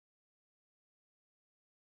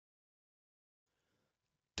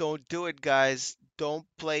Don't do it, guys. Don't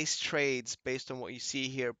place trades based on what you see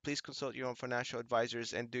here. Please consult your own financial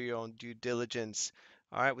advisors and do your own due diligence.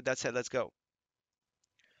 All right, with that said, let's go.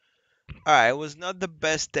 All right, it was not the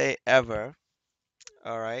best day ever.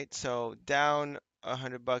 All right, so down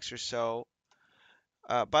 $100 or so.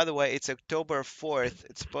 By the way, it's October 4th.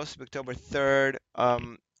 It's supposed to be October 3rd,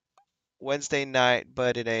 Wednesday night,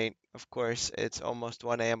 but it ain't. Of course, it's almost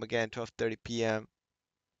 1 a.m. again, 12:30 p.m.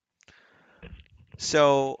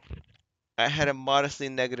 So I had a modestly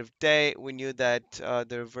negative day. We knew that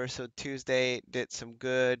the reversal Tuesday did some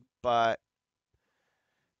good, but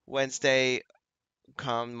Wednesday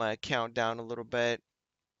calmed my account down a little bit.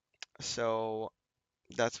 So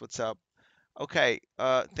that's what's up. Okay,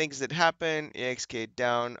 things that happen. EXK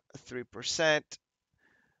down 3%.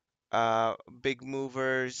 Big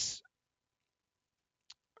movers.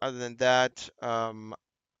 Other than that,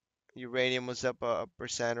 uranium was up a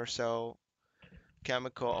percent or so.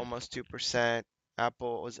 Chemical almost 2%.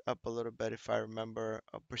 Apple was up a little bit if I remember,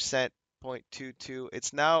 a percent 0.22.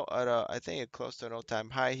 It's now at I think it's close to an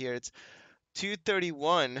all-time high here. It's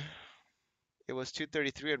 231. It was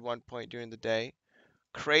 233 at one point during the day.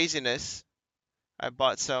 Craziness. I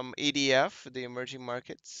bought some EDF, the emerging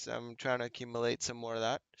markets. I'm trying to accumulate some more of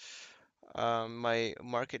that. My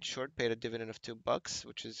market short paid a dividend of $2,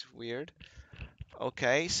 which is weird.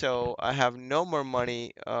 Okay, so I have no more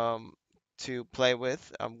money to play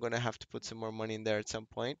with. I'm gonna have to put some more money in there at some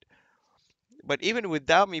point. But even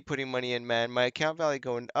without me putting money in, man, my account value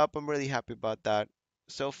going up. I'm really happy about that.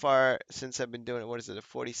 So far, since I've been doing it, what is it, the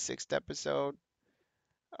 46th episode?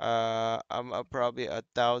 I'm up probably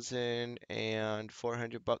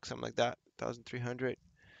 1,400 bucks, something like that, 1,300.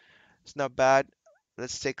 It's not bad.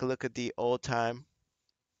 Let's take a look at the old time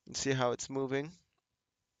and see how it's moving.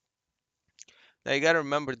 Now you gotta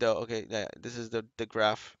remember though, okay, this is the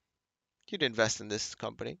graph. You'd invest in this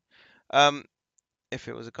company, um, if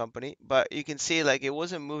it was a company, but you can see like it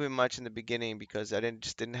wasn't moving much in the beginning because I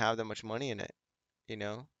didn't have that much money in it, you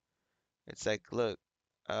know? It's like, look,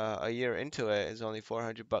 a year into it is only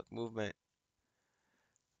 400 buck movement.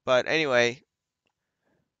 But anyway,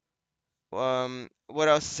 what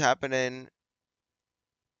else is happening?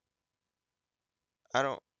 I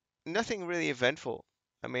don't, nothing really eventful.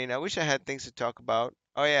 I mean, I wish I had things to talk about.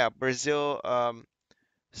 Oh yeah, Brazil,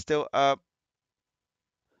 still up.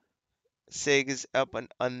 SIG is up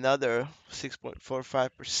another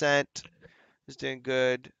 6.45%. Is doing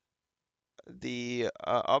good. The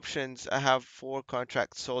options, I have 4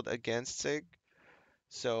 contracts sold against SIG.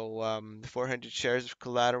 So 400 shares of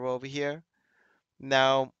collateral over here.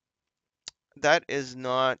 Now, that is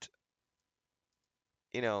not,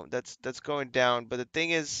 that's going down. But the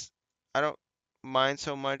thing is, I don't mind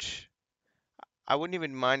so much. I wouldn't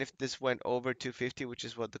even mind if this went over 250, which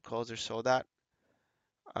is what the calls are sold at.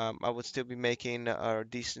 I would still be making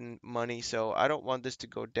decent money, so I don't want this to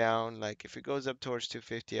go down. Like if it goes up towards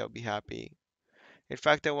 250, I'll be happy. In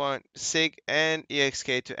fact, I want SIG and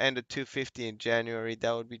EXK to end at 250 in January.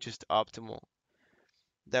 That would be just optimal.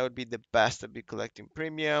 That would be the best. I'd be collecting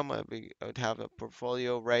premium. I would have a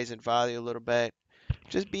portfolio rise in value a little bit.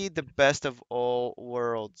 Just be the best of all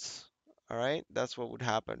worlds. All right, that's what would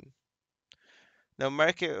happen. Now,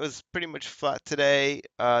 market was pretty much flat today.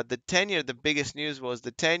 The 10-year, the biggest news was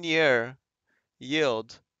the 10-year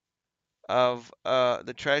yield of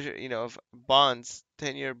the treasury, of bonds,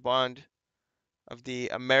 10-year bond of the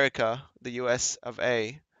America, the US of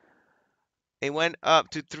A. It went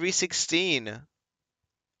up to 316.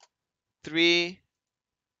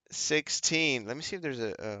 316. Let me see if there's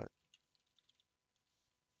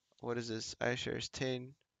what is this? iShares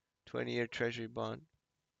 10, 20-year treasury bond.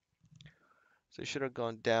 So it should have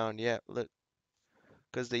gone down. Yeah, look,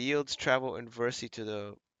 because the yields travel inversely to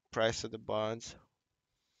the price of the bonds.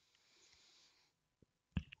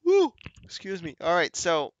 Woo! Excuse me. All right,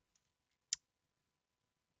 so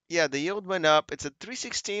yeah, the yield went up. It's at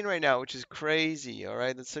 316 right now, which is crazy. All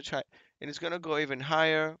right, that's such high, and it's gonna go even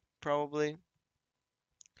higher probably.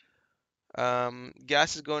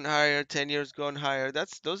 Gas is going higher, 10 years going higher.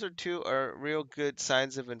 Those are two are real good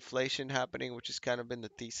signs of inflation happening, which has kind of been the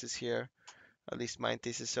thesis here, at least my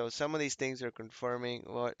thesis. So some of these things are confirming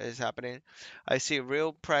what is happening. I see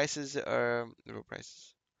real prices,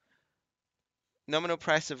 nominal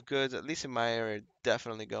price of goods, at least in my area,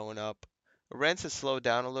 definitely going up. Rents have slowed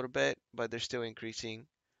down a little bit, but they're still increasing.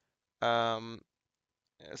 Um,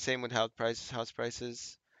 Same with house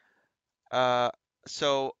prices. Uh,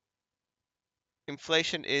 so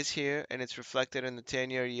inflation is here and it's reflected in the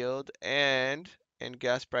 10-year yield and in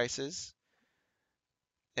gas prices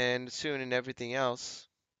and soon in everything else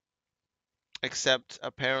except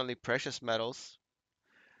apparently precious metals.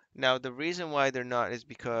 Now, the reason why they're not is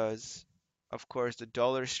because, of course, the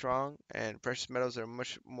dollar is strong and precious metals are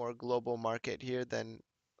much more global market here than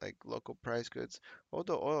like local price goods.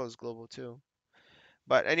 Although oil is global too.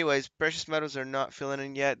 But anyways, precious metals are not filling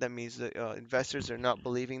in yet. That means that investors are not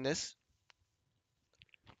believing the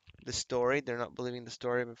story. They're not believing the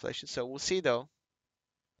story of inflation. So we'll see though.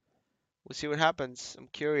 We'll see what happens. I'm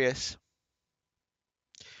curious.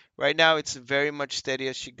 Right now, it's very much steady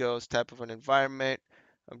as she goes type of an environment.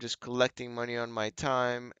 I'm just collecting money on my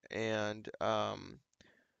time, and I'm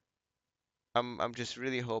just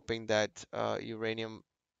really hoping that uranium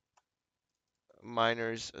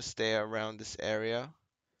miners stay around this area.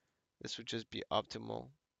 This would just be optimal.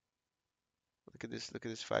 Look at this. Look at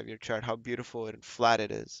this 5-year chart. How beautiful and flat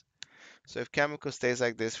it is. So if chemical stays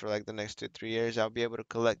like this for like the next 2, 3 years, I'll be able to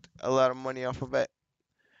collect a lot of money off of it.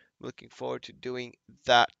 Looking forward to doing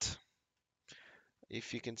that.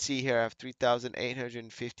 If you can see here, I have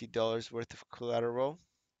 $3,850 worth of collateral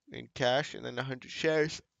in cash and then 100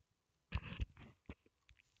 shares.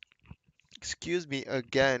 Excuse me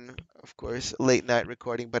again, of course, late night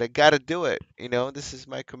recording, but I gotta do it. This is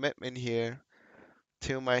my commitment here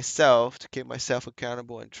to myself to keep myself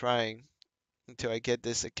accountable and trying until I get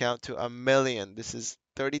this account to 1 million. This is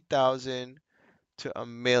 30,000 to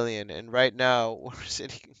 1 million, and right now we're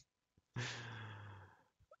sitting,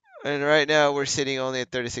 only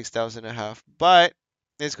at 36,000 and a half. But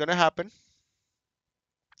it's gonna happen.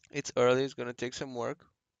 It's early. It's gonna take some work,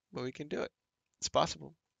 but we can do it. It's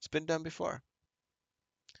possible. It's been done before.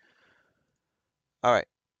 All right,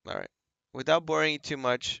 all right. Without boring you too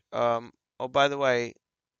much, oh, by the way,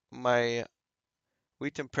 my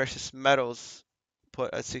Wheaton Precious Metals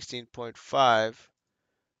put at 16.5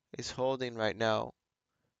 is holding right now,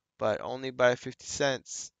 but only by 50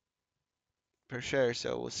 cents per share.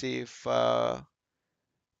 So we'll see if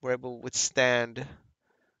we're able to withstand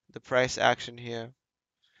the price action here.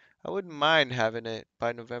 I wouldn't mind having it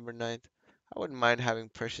by November 9th. I wouldn't mind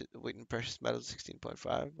having Wheaton Precious Metals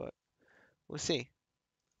 16.5, but we'll see.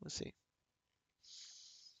 We'll see.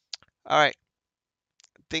 All right.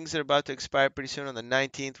 Things are about to expire pretty soon. On the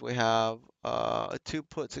 19th, we have two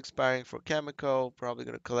puts expiring for Chemical. Probably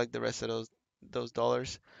gonna collect the rest of those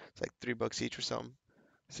dollars. It's like $3 each or something.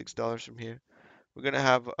 $6 from here. We're gonna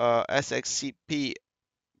have SXCP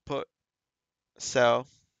put sell.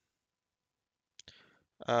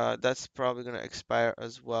 That's probably gonna expire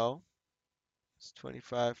as well. It's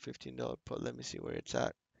 25, $15 put. Let me see where it's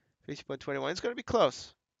at. 50.21. It's gonna be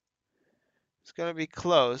close. It's gonna be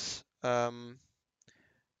close. And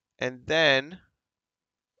then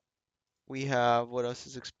we have what else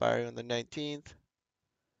is expiring on the 19th?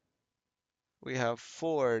 We have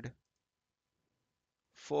Ford,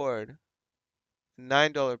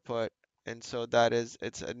 $9 put, and so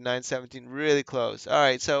it's at 917, really close. All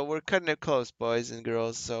right, so we're cutting it close, boys and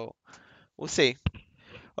girls. So we'll see.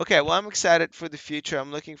 Okay, well, I'm excited for the future.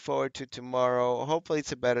 I'm looking forward to tomorrow. Hopefully,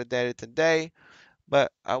 it's a better day than today,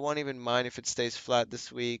 but I won't even mind if it stays flat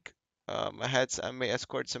this week. I may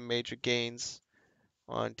scored some major gains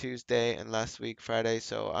on Tuesday and last week Friday,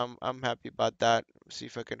 so I'm happy about that. See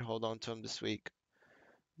if I can hold on to them this week.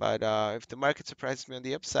 But if the market surprises me on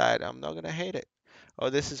the upside, I'm not gonna hate it. Oh,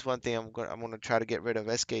 this is one thing I'm gonna try to get rid of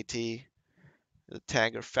SKT, the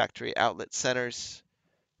Tanger Factory Outlet Centers.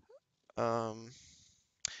 Um,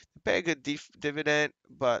 they pay a good dividend,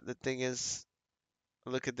 but the thing is,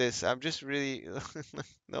 look at this. I'm just really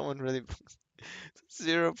no one really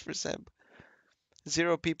 0%.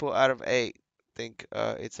 Zero people out of 8 think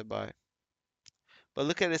it's a buy. But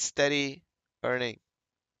look at its steady earning.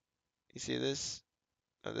 You see this?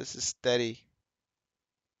 Oh, this is steady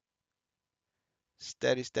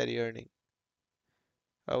earning.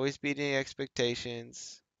 Always beating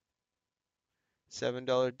expectations.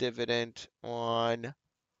 $7 dividend on.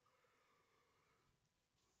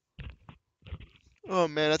 Oh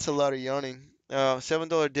man, that's a lot of yawning.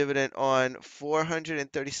 $7 dividend on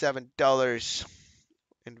 $437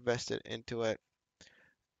 invested into it.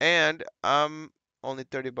 And I'm only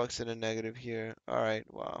 $30 in a negative here. All right,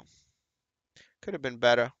 wow. Could have been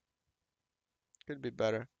better. Could be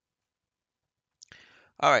better.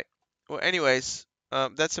 All right. Well, anyways,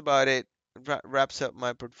 that's about it. Wraps up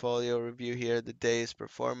my portfolio review here, the day's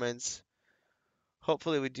performance.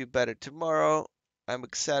 Hopefully we do better tomorrow. I'm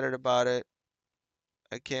excited about it.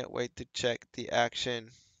 I can't wait to check the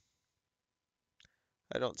action.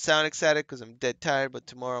 I don't sound excited because I'm dead tired, but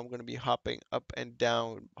tomorrow I'm going to be hopping up and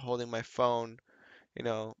down, holding my phone,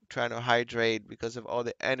 trying to hydrate because of all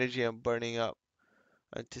the energy I'm burning up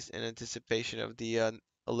in anticipation of the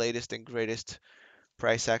latest and greatest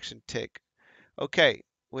price action tick. Okay,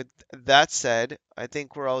 with that said, I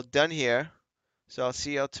think we're all done here. So I'll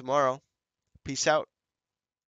see y'all tomorrow. Peace out.